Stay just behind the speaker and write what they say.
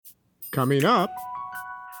Coming up.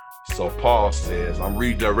 So Paul says, I'm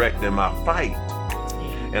redirecting my fight.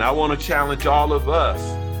 And I want to challenge all of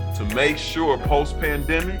us to make sure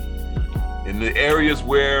post-pandemic, in the areas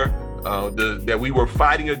where that we were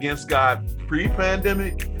fighting against God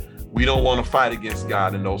pre-pandemic, we don't want to fight against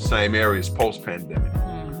God in those same areas post-pandemic.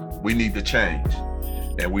 We need to change,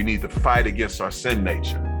 and we need to fight against our sin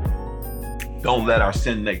nature. Don't let our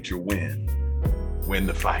sin nature win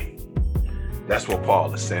the fight. That's what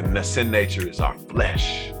Paul is saying. And that sin nature is our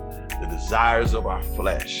flesh, the desires of our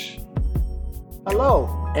flesh.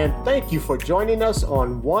 Hello, and thank you for joining us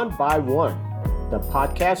on One by One, the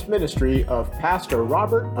podcast ministry of Pastor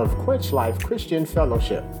Robert of Quench Life Christian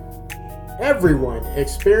Fellowship. Everyone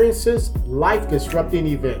experiences life-disrupting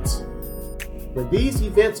events. When these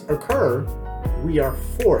events occur, we are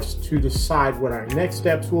forced to decide what our next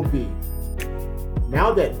steps will be.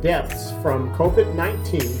 Now that deaths from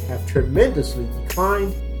COVID-19 have tremendously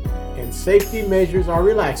declined and safety measures are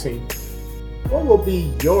relaxing, what will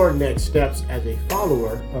be your next steps as a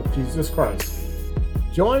follower of Jesus Christ?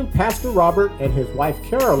 Join Pastor Robert and his wife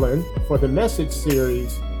Carolyn for the message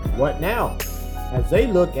series, What Now?, as they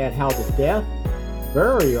look at how the death,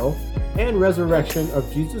 burial, and resurrection of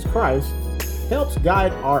Jesus Christ helps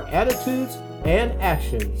guide our attitudes and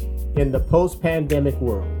actions in the post-pandemic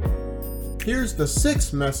world. Here's the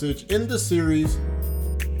sixth message in the series,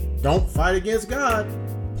 Don't Fight Against God,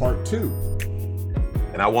 Part 2.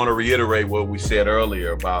 And I want to reiterate what we said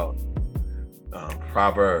earlier about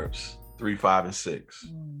Proverbs 3, 5, and 6.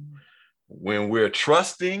 When we're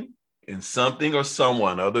trusting in something or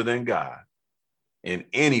someone other than God in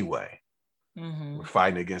any way, we're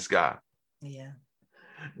fighting against God. Yeah.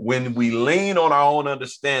 When we lean on our own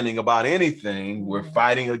understanding about anything, we're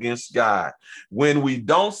fighting against God. When we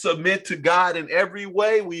don't submit to God in every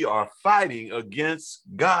way, we are fighting against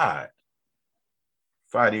God.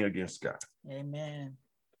 Fighting against God. Amen.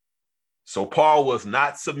 So Paul was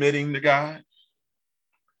not submitting to God.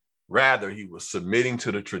 Rather, he was submitting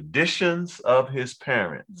to the traditions of his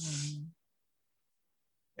parents.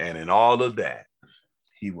 And in all of that,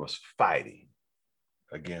 he was fighting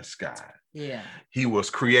against God. Yeah. He was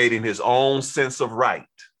creating his own sense of right.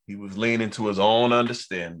 He was leaning to his own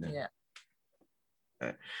understanding.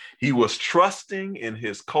 Yeah. He was trusting in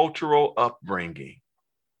his cultural upbringing.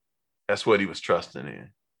 That's what he was trusting in.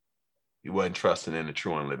 He wasn't trusting in the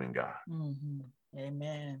true and living God.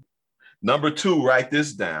 Amen. Number 2, write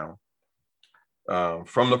this down.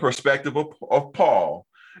 From the perspective of Paul,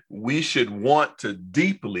 we should want to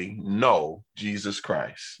deeply know Jesus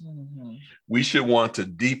Christ. We should want to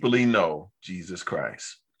deeply know Jesus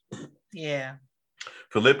Christ. Yeah.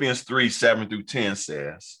 Philippians 3, 7 through 10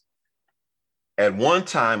 says, at one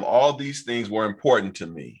time, all these things were important to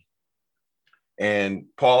me. And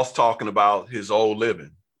Paul's talking about his old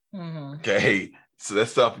living. Okay. So that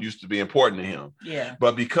stuff used to be important to him. Yeah.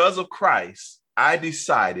 But because of Christ, I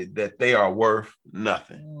decided that they are worth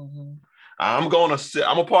nothing. I'm going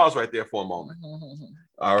to pause right there for a moment.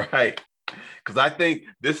 All right. Because I think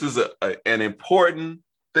this is an important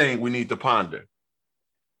thing we need to ponder.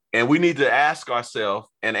 And we need to ask ourselves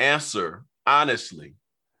and answer honestly,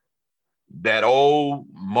 that old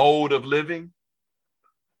mode of living,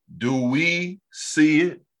 do we see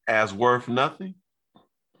it as worth nothing?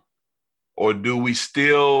 Or do we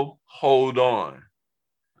still hold on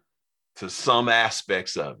to some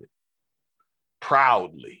aspects of it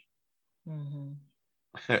proudly?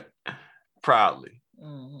 Proudly.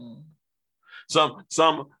 I'm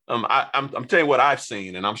telling you what I've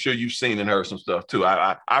seen, and I'm sure you've seen and heard some stuff too.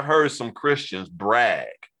 I've heard some Christians brag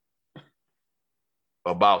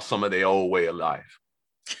about some of their old way of life.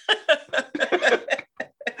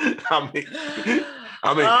 I mean,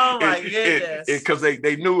 oh my goodness! Because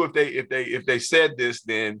they knew if they said this,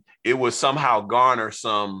 then it would somehow garner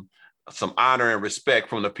some honor and respect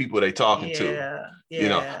from the people they talking to. Yeah. You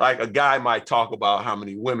know, like a guy might talk about how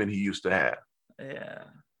many women he used to have. Yeah.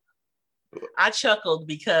 I chuckled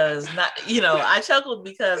because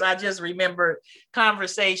I just remembered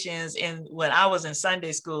conversations when I was in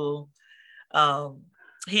Sunday school,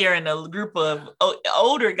 hearing a group of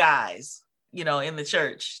older guys, in the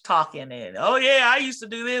church talking and, oh yeah, I used to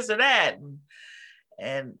do this or that.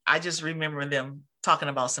 And I just remember them talking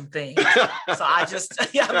about some things. So I'm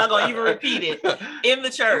not going to even repeat it in the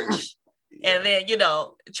church. And then,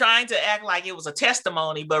 trying to act like it was a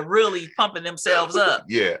testimony, but really pumping themselves up.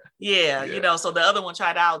 Yeah. So the other one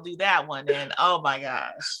tried to outdo that one. And oh my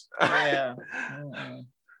gosh. Yeah.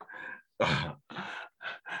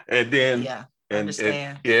 And then, yeah,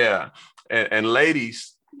 understand. And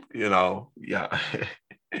ladies, the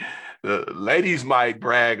ladies might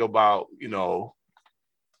brag about,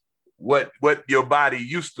 what your body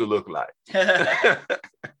used to look like.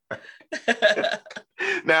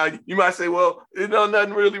 Now, you might say, well, there's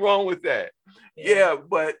nothing really wrong with that. Yeah,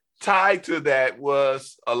 but tied to that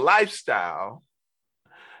was a lifestyle.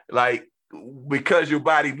 Like, because your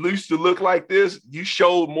body used to look like this, you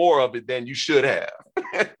showed more of it than you should have.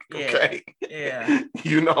 Okay. Yeah.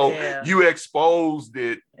 You exposed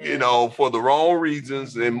it, for the wrong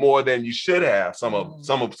reasons and more than you should have.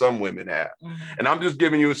 Some women have. Mm-hmm. And I'm just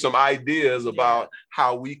giving you some ideas about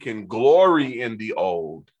how we can glory in the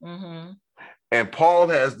old. Mm-hmm. And Paul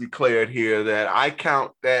has declared here that I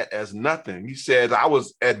count that as nothing. He says, I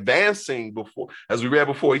was advancing before, as we read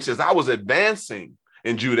before, he says, I was advancing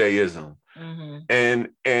in Judaism.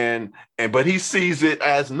 Mm-hmm. But he sees it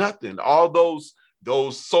as nothing. All those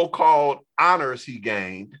so-called honors he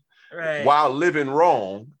gained while living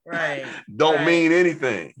wrong don't mean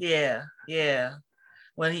anything. Yeah.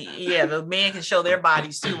 When the men can show their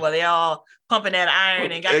bodies too, while they all pumping that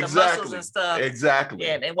iron and got the muscles and stuff. Exactly.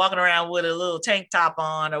 Yeah, and walking around with a little tank top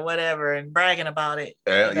on or whatever and bragging about it.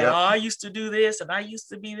 I used to do this and I used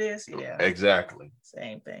to be this. Yeah. Exactly.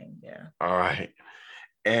 Same thing. Yeah. All right.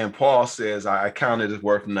 And Paul says, I count it as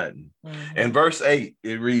worth nothing. Mm-hmm. In verse 8,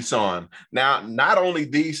 it reads on. Now, not only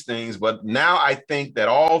these things, but now I think that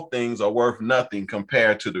all things are worth nothing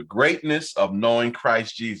compared to the greatness of knowing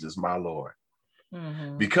Christ Jesus, my Lord.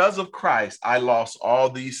 Mm-hmm. Because of Christ, I lost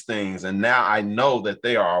all these things, and now I know that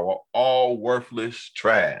they are all worthless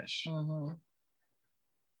trash. Mm-hmm.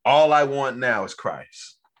 All I want now is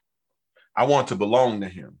Christ. I want to belong to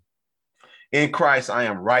him. In Christ, I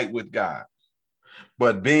am right with God.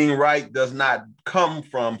 But being right does not come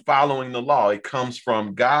from following the law. It comes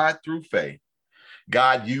from God through faith.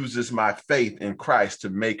 God uses my faith in Christ to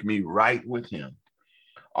make me right with him.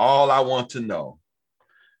 All I want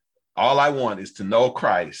is to know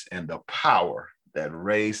Christ and the power that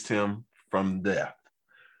raised him from death.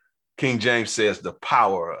 King James says the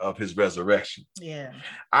power of his resurrection. Yeah.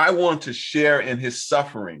 I want to share in his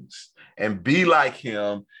sufferings and be like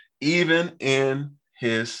him, even in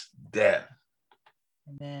his death.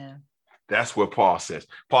 Amen. That's what Paul says.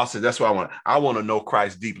 Paul says, that's what I want. I want to know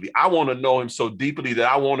Christ deeply. I want to know him so deeply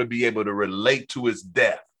that I want to be able to relate to his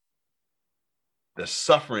death, the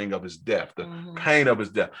suffering of his death, the pain of his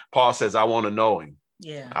death. Paul says, I want to know him.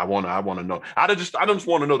 Yeah. I want to know. I just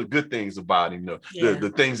want to know the good things about him,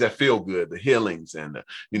 the things that feel good, the healings and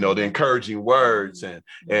the encouraging words and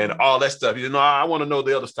all that stuff. I want to know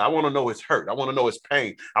the other stuff. I want to know his hurt. I want to know his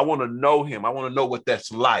pain. I want to know him. I want to know what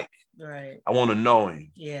that's like. Right. I want to know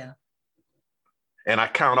him. Yeah. And I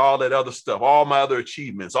count all that other stuff, all my other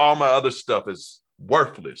achievements, all my other stuff is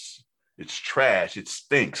worthless. It's trash. It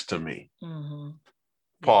stinks to me. Mm-hmm.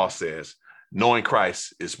 Paul says, knowing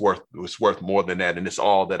Christ is worth more than that, and it's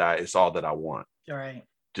all that I want. Right.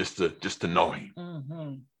 Just to know him.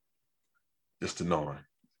 Mm-hmm. Just to know him.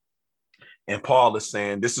 And Paul is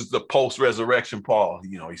saying, this is the post-resurrection Paul.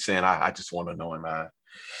 He's saying, I just want to know him.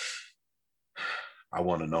 I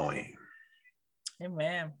want to know him.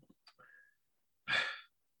 Amen.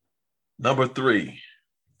 Number 3,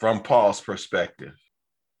 from Paul's perspective,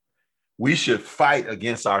 we should fight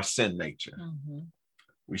against our sin nature. Mm-hmm.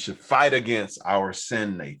 We should fight against our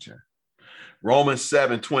sin nature. Romans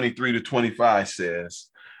 7:23-25 says,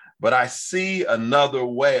 but I see another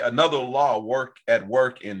law at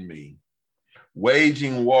work in me,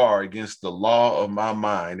 waging war against the law of my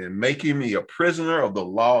mind and making me a prisoner of the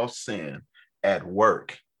law of sin at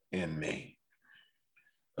work in me.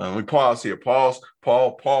 We pause here.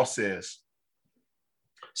 Paul says,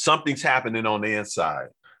 something's happening on the inside.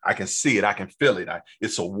 I can see it. I can feel it.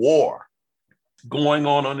 It's a war going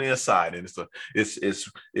on the inside, and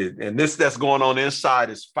this that's going on inside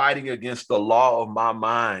is fighting against the law of my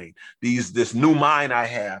mind. This new mind I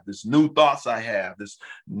have, this new thoughts I have, this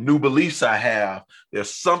new beliefs I have. There's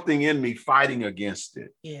something in me fighting against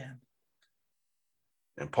it. Yeah.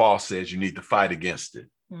 And Paul says you need to fight against it.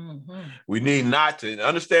 Mm-hmm. We need not to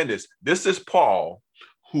understand this. This is Paul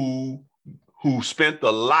who spent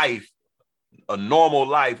a normal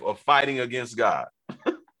life of fighting against God.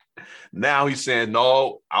 Now he's saying,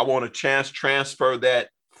 no, I want to transfer that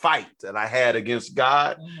fight that I had against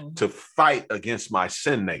God to fight against my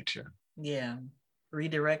sin nature. Yeah.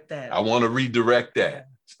 Redirect that. I want to redirect that. Yeah.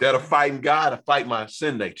 Instead of fighting God, I fight my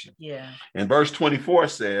sin nature. Yeah. And verse 24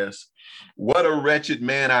 says, what a wretched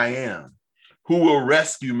man I am. Who will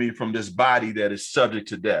rescue me from this body that is subject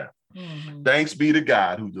to death? Mm-hmm. Thanks be to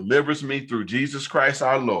God who delivers me through Jesus Christ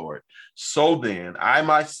our Lord. So then, I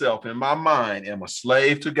myself in my mind am a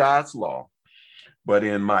slave to God's law, but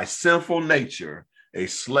in my sinful nature, a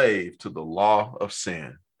slave to the law of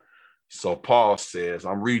sin. So Paul says,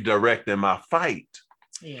 I'm redirecting my fight.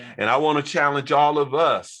 Yeah. And I want to challenge all of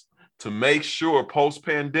us to make sure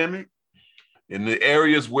post-pandemic, in the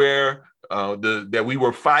areas where that we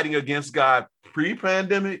were fighting against God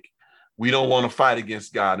pre-pandemic, we don't want to fight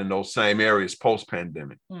against God in those same areas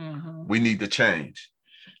post-pandemic. Mm-hmm. We need to change,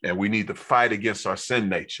 and we need to fight against our sin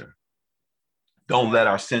nature. Don't let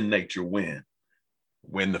our sin nature win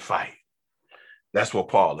the fight. That's what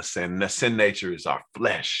Paul is saying. And that sin nature is our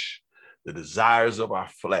flesh, the desires of our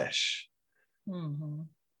flesh. Mm-hmm.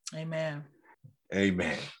 Amen.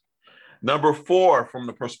 Amen. Number 4, from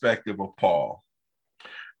the perspective of Paul,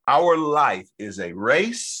 our life is a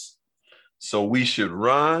race, so we should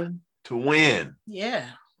run to win. Yeah.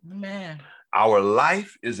 Amen. Our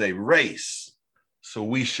life is a race, so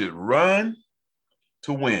we should run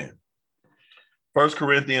to win. 1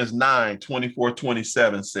 Corinthians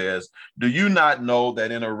 9:24-27 says, do you not know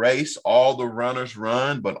that in a race all the runners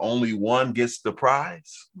run, but only one gets the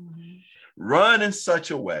prize? Mm-hmm. Run in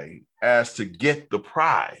such a way as to get the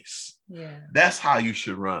prize. Yeah. That's how you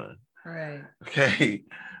should run. Right. Okay.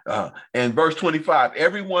 And verse 25,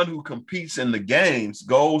 everyone who competes in the games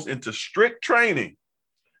goes into strict training.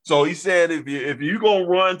 So he said, if you're going to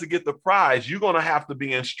run to get the prize, you're going to have to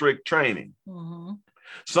be in strict training. Mm-hmm.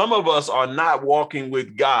 Some of us are not walking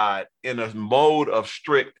with God in a mode of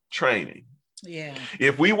strict training. Yeah.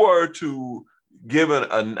 If we were to give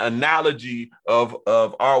an analogy of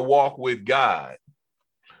our walk with God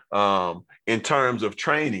in terms of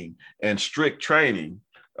training and strict training,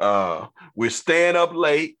 we're staying up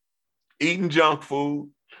late, eating junk food,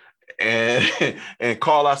 and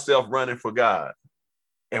call ourselves running for God.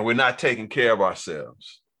 And we're not taking care of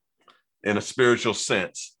ourselves in a spiritual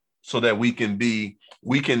sense, so that we can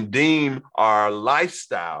deem our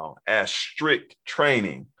lifestyle as strict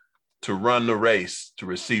training to run the race, to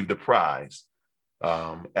receive the prize,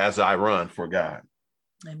 as I run for God.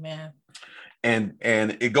 Amen. And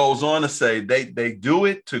it goes on to say they do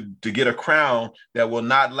it to get a crown that will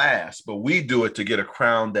not last, but we do it to get a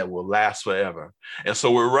crown that will last forever. And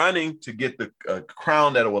so we're running to get the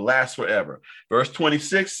crown that will last forever. Verse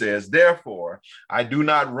 26 says, therefore, I do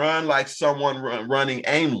not run like someone running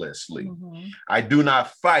aimlessly. Mm-hmm. I do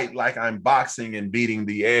not fight like I'm boxing and beating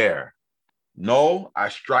the air. No, I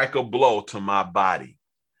strike a blow to my body.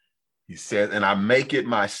 He says, and I make it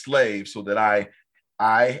my slave, so that I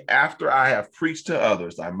after I have preached to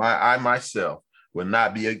others, I myself will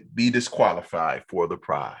not be disqualified for the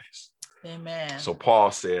prize. Amen. So Paul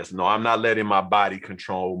says, no, I'm not letting my body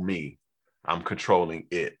control me. I'm controlling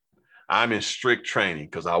it. I'm in strict training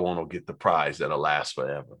because I want to get the prize that'll last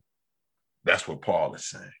forever. That's what Paul is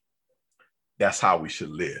saying. That's how we should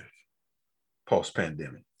live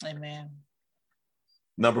post-pandemic. Amen.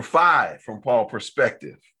 Number 5, from Paul's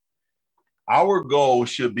perspective, our goal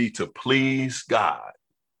should be to please God.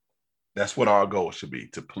 That's what our goal should be,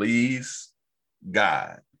 to please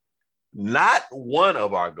God. Not one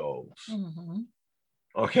of our goals. Mm-hmm.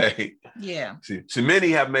 Okay. Yeah. See, many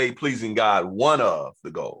have made pleasing God one of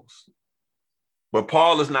the goals. But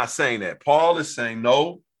Paul is not saying that. Paul is saying,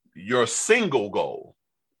 no, your single goal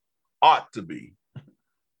ought to be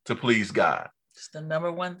to please God. It's the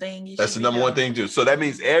number one thing That's the number one thing to do. So that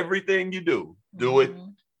means everything you do it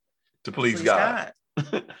to please God.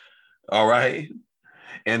 All right.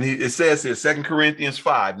 And it says here, 2 Corinthians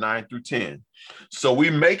 5:9-10. So we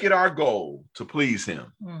make it our goal to please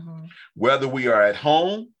him, whether we are at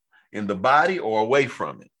home, in the body, or away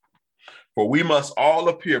from it. For we must all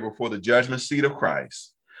appear before the judgment seat of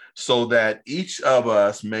Christ, so that each of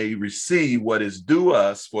us may receive what is due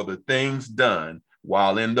us for the things done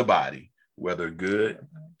while in the body, whether good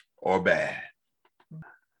or bad.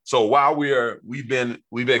 So while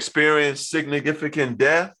we've experienced significant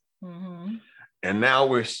death, and now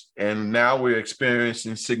we're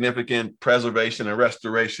experiencing significant preservation and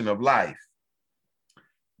restoration of life.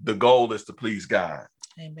 The goal is to please God.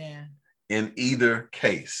 Amen. In either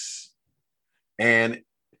case. And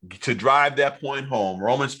to drive that point home,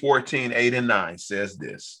 Romans 14:8-9 says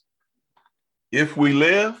this: if we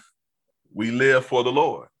live for the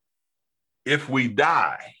Lord. If we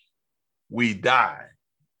die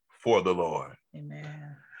for the Lord.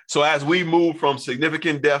 Amen. So as we move from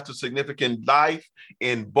significant death to significant life,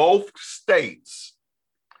 in both states,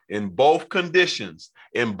 in both conditions,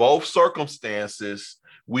 in both circumstances,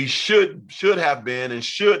 we should have been and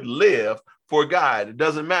should live for God. It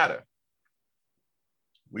doesn't matter.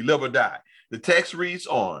 We live or die. The text reads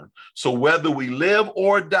on. So whether we live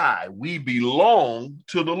or die, we belong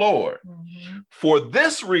to the Lord. For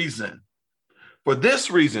this reason,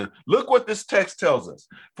 look what this text tells us.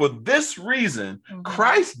 For this reason,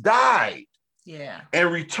 Christ died Yeah.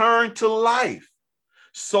 and returned to life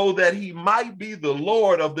so that he might be the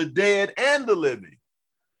Lord of the dead and the living.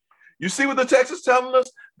 You see what the text is telling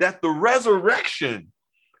us? That the resurrection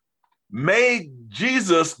made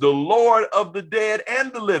Jesus the Lord of the dead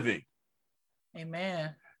and the living.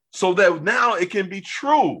 Amen. So that now it can be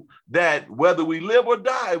true that whether we live or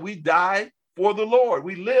die, we die for the Lord.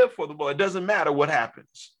 We live for the Lord. It doesn't matter what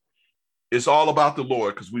happens. It's all about the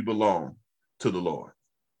Lord because we belong to the Lord.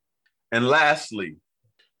 And lastly,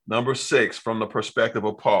 number 6, from the perspective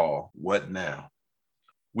of Paul, what now?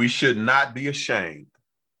 We should not be ashamed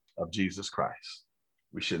of Jesus Christ.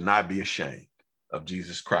 We should not be ashamed of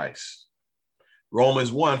Jesus Christ.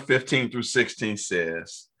 Romans 1:15-16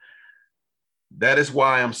 says, that is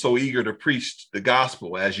why I'm so eager to preach the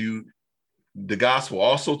gospel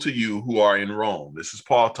also to you who are in Rome. This is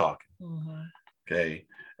Paul talking. Mm-hmm. Okay.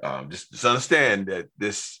 Just understand that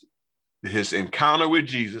his encounter with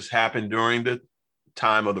Jesus happened during the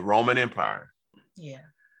time of the Roman Empire. Yeah.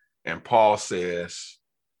 And Paul says,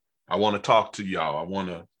 I want to talk to y'all. I want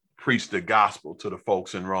to preach the gospel to the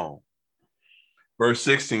folks in Rome. Verse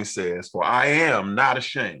 16 says, for I am not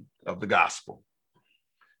ashamed of the gospel,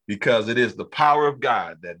 because it is the power of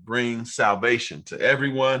God that brings salvation to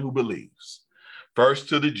everyone who believes, first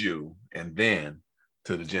to the Jew and then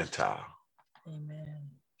to the Gentile.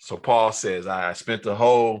 Amen. So Paul says, I spent the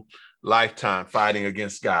whole lifetime fighting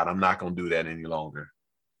against God. I'm not going to do that any longer.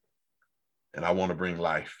 And I want to bring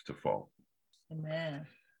life to folk. Amen.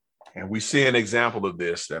 And we see an example of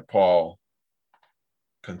this that Paul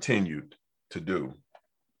continued to do.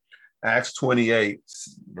 Acts 28,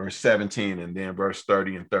 verse 17, and then verse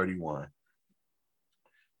 30 and 31.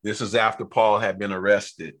 This is after Paul had been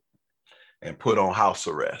arrested and put on house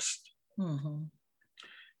arrest. Mm-hmm.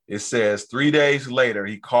 It says, 3 days later,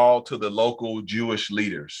 he called to the local Jewish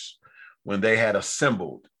leaders. When they had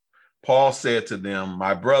assembled, Paul said to them,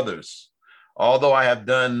 my brothers, although I have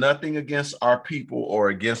done nothing against our people or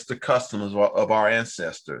against the customs of our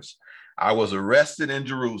ancestors, I was arrested in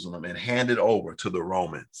Jerusalem and handed over to the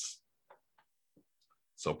Romans.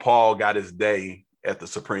 So Paul got his day at the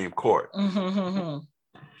Supreme Court. Mm-hmm.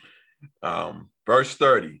 Verse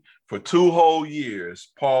 30, for 2 whole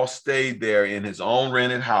years, Paul stayed there in his own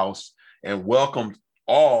rented house and welcomed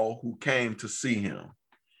all who came to see him.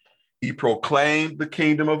 He proclaimed the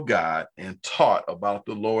kingdom of God and taught about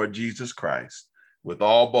the Lord Jesus Christ with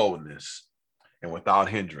all boldness and without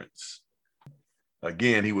hindrance.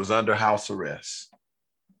 Again, he was under house arrest,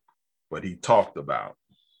 but he talked about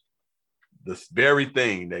this very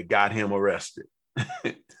thing that got him arrested,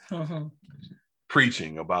 Mm-hmm.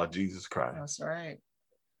 preaching about Jesus Christ. That's right.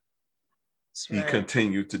 That's He right.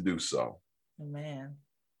 continued to do so. Amen.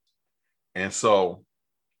 And so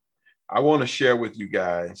I want to share with you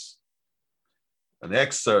guys an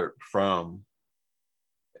excerpt from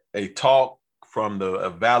a talk from the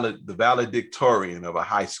valedictorian of a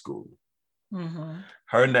high school. Mm-hmm.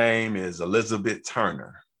 Her name is Elizabeth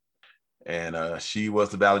Turner. And she was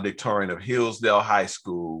the valedictorian of Hillsdale High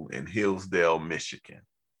School in Hillsdale, Michigan.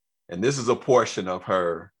 And this is a portion of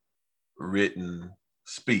her written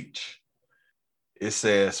speech. It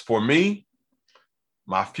says, for me,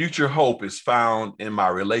 my future hope is found in my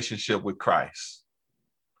relationship with Christ.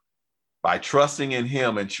 By trusting in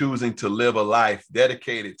him and choosing to live a life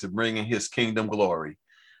dedicated to bringing his kingdom glory,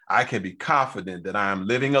 I can be confident that I am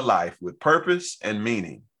living a life with purpose and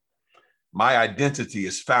meaning. My identity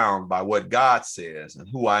is found by what God says, and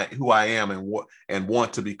who I am and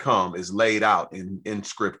want to become is laid out in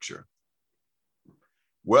Scripture.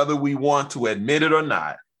 Whether we want to admit it or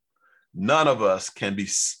not, none of us can be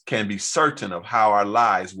certain of how our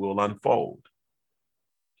lives will unfold.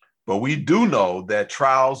 But we do know that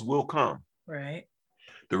trials will come. Right.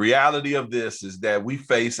 The reality of this is that we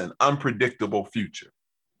face an unpredictable future.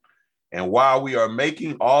 And while we are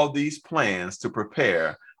making all these plans to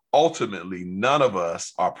prepare, ultimately, none of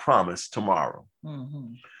us are promised tomorrow,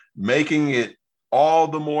 Mm-hmm. making it all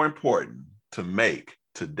the more important to make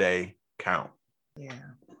today count. Yeah.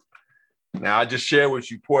 Now, I just shared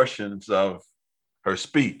with you portions of her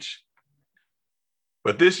speech,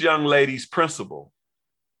 but this young lady's principal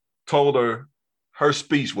told her her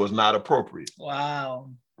speech was not appropriate.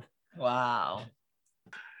 Wow. Wow.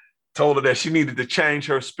 Told her that she needed to change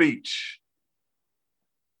her speech.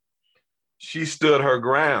 She stood her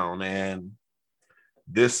ground, and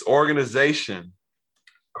this organization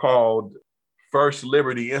called First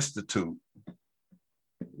Liberty Institute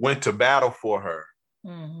went to battle for her.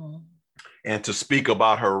 Mm-hmm. And to speak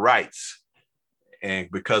about her rights. And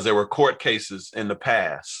because there were court cases in the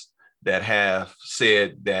past that have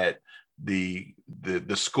said that the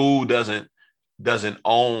school doesn't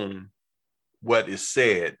own what is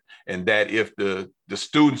said, and that if the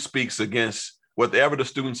student speaks against whatever the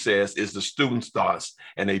student says is the student's thoughts,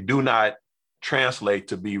 and they do not translate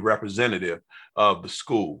to be representative of the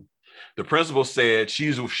school. The principal said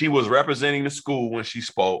she was representing the school when she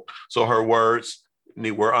spoke, so her words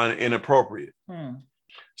were inappropriate.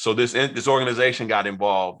 So this organization got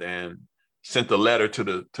involved and sent a letter to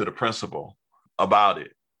the principal about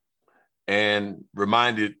it, and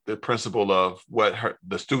reminded the principal of what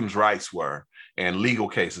the students' rights were and legal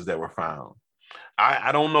cases that were found.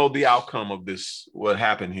 I don't know the outcome of this, what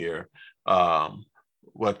happened here.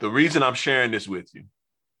 But the reason I'm sharing this with you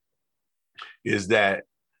is that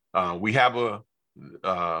we have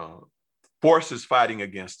forces fighting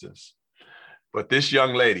against us. But this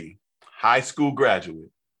young lady, high school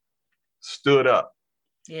graduate, stood up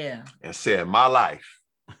and said, my life,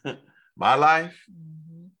 in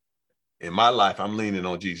my life, I'm leaning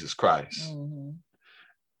on Jesus Christ.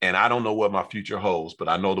 And I don't know what my future holds, but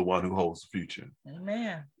I know the one who holds the future.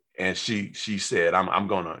 Amen. And she said, I'm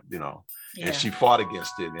gonna, and she fought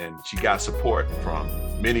against it, and she got support from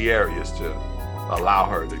many areas to allow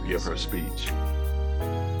her to give her speech.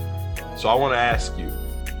 So I want to ask you,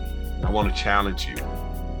 I want to challenge you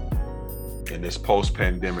in this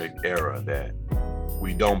post-pandemic era that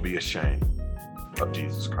we don't be ashamed of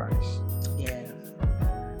Jesus Christ. Yes.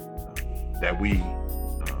 That we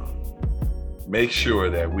make sure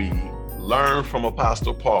that we learn from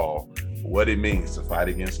Apostle Paul what it means to fight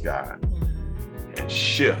against God, and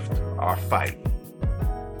shift our fight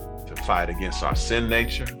to fight against our sin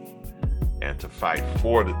nature and to fight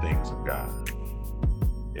for the things of God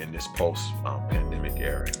in this post-pandemic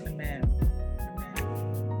era. Amen.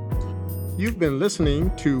 You've been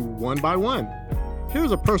listening to One by One.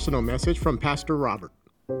 Here's a personal message from Pastor Robert.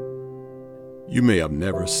 You may have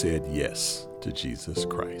never said yes to Jesus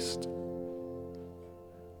Christ.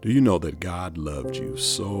 Do you know that God loved you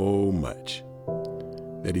so much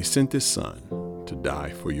that he sent his son to die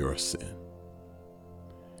for your sin?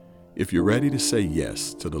 If you're ready to say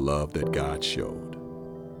yes to the love that God showed,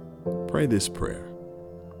 pray this prayer.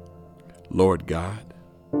 Lord God,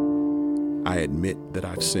 I admit that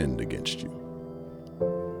I've sinned against you.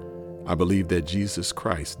 I believe that Jesus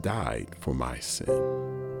Christ died for my sin,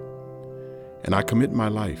 and I commit my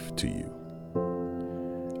life to you.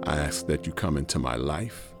 I ask that you come into my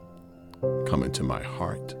life, come into my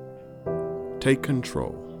heart, take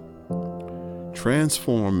control,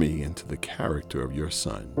 transform me into the character of your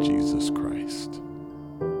Son, Jesus Christ.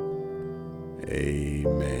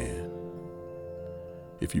 Amen.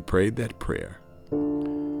 If you prayed that prayer,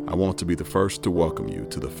 I want to be the first to welcome you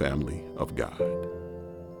to the family of God.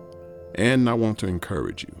 And I want to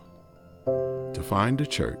encourage you to find a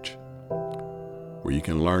church where you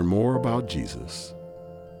can learn more about Jesus,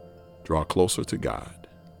 draw closer to God,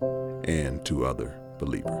 and to other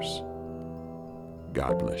believers.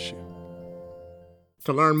 God bless you.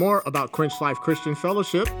 To learn more about Quench Life Christian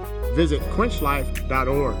Fellowship, visit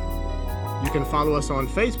quenchlife.org. You can follow us on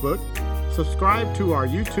Facebook, subscribe to our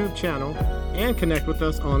YouTube channel, and connect with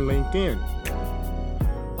us on LinkedIn.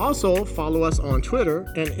 Also, follow us on Twitter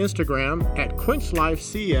and Instagram at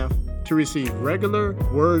QuenchLifeCF to receive regular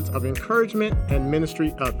words of encouragement and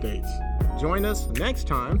ministry updates. Join us next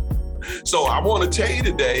time. So I want to tell you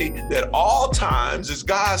today that all times is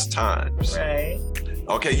God's times. Right.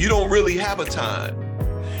 Okay, you don't really have a time.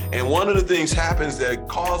 And one of the things happens that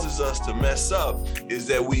causes us to mess up is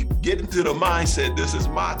that we get into the mindset, this is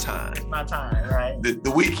my time. It's my time, right?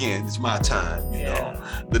 The weekend is my time, you know.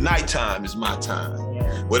 The nighttime is my time.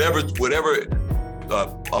 Yeah. Whatever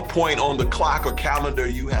a point on the clock or calendar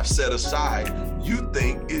you have set aside, you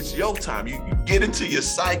think it's your time. You get into your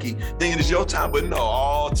psyche thinking it's your time, but no,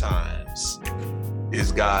 all times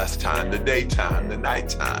is God's time. The daytime, the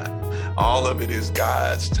nighttime, all of it is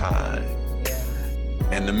God's time.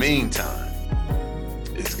 And the meantime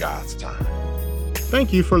is God's time.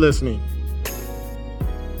 Thank you for listening.